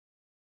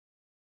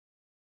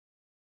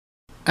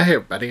Hey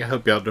everybody, I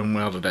hope y'all doing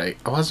well today.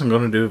 I wasn't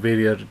going to do a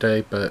video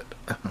today, but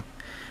I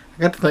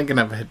got to thinking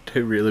I've had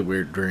two really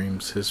weird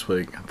dreams this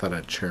week. I thought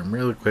I'd share them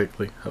really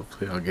quickly.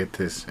 Hopefully I'll get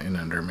this in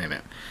under a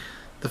minute.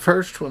 The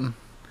first one,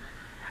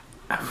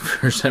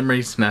 for some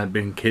reason I'd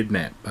been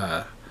kidnapped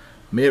by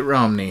Mitt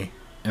Romney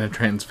and a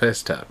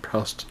transvestite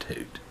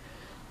prostitute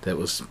that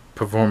was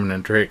performing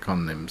a trick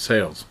on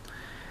themselves.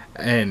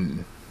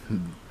 And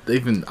the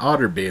even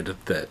odder bit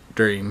of that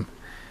dream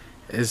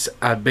is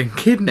I'd been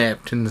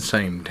kidnapped in the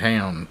same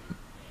town,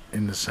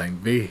 in the same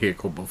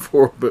vehicle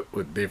before, but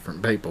with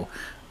different people.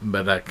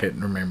 But I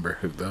couldn't remember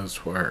who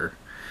those were.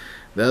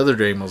 The other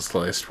dream was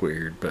less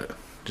weird, but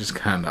just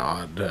kind of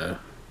odd.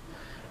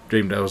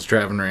 Dreamed I was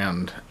driving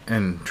around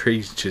and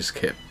trees just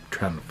kept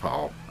trying to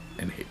fall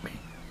and hit me.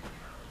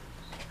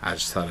 I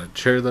just thought I'd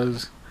share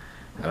those.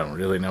 I don't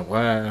really know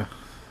why. I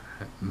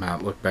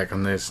might look back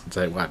on this and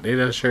say, why did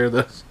I share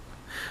those?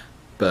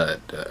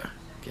 But,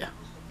 yeah,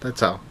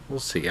 that's all. We'll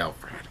see y'all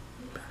Friday.